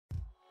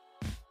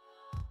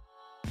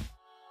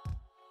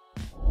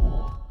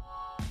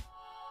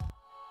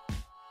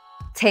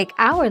Take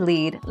our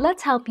lead,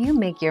 let's help you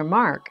make your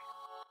mark.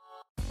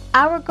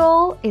 Our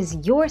goal is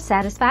your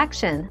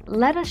satisfaction.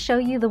 Let us show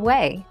you the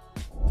way.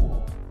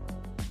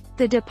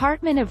 The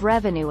Department of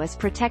Revenue is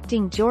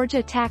protecting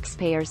Georgia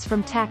taxpayers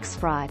from tax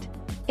fraud.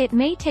 It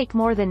may take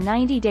more than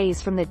 90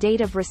 days from the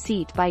date of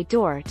receipt by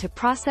door to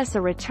process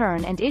a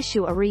return and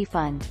issue a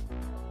refund.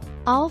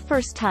 All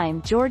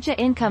first-time Georgia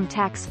income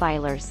tax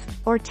filers,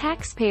 or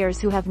taxpayers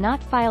who have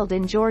not filed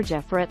in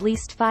Georgia for at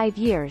least 5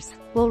 years,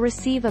 will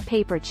receive a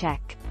paper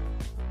check.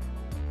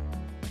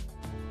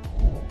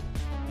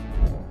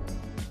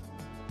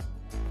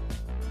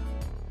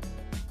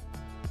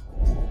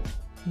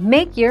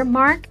 Make your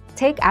mark,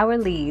 take our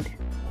lead.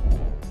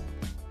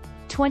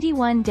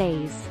 21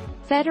 days.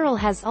 Federal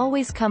has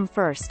always come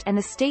first and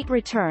the state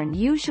return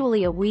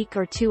usually a week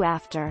or two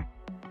after.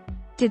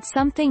 Did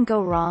something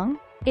go wrong?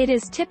 It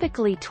is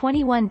typically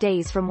 21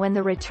 days from when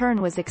the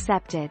return was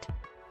accepted.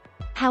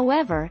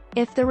 However,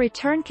 if the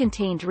return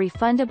contained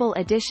refundable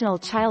additional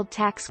child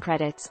tax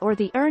credits or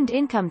the earned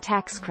income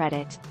tax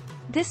credit,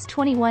 this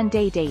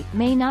 21-day date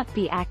may not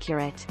be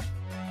accurate.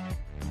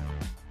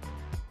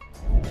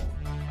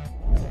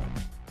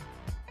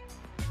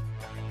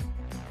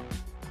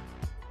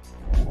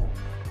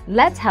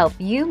 Let's help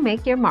you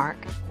make your mark.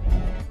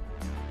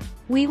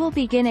 We will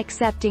begin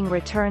accepting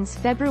returns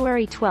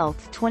February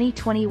 12,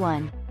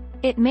 2021.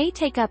 It may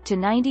take up to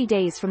 90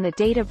 days from the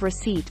date of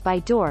receipt by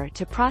door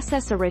to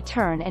process a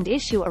return and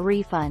issue a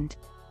refund.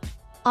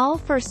 All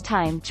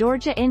first-time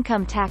Georgia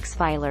income tax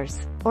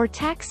filers, or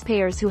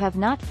taxpayers who have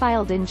not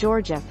filed in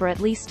Georgia for at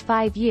least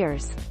 5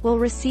 years, will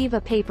receive a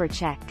paper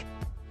check.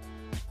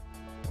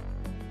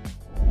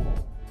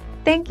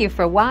 Thank you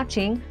for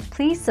watching.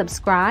 Please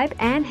subscribe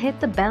and hit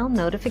the bell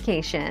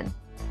notification.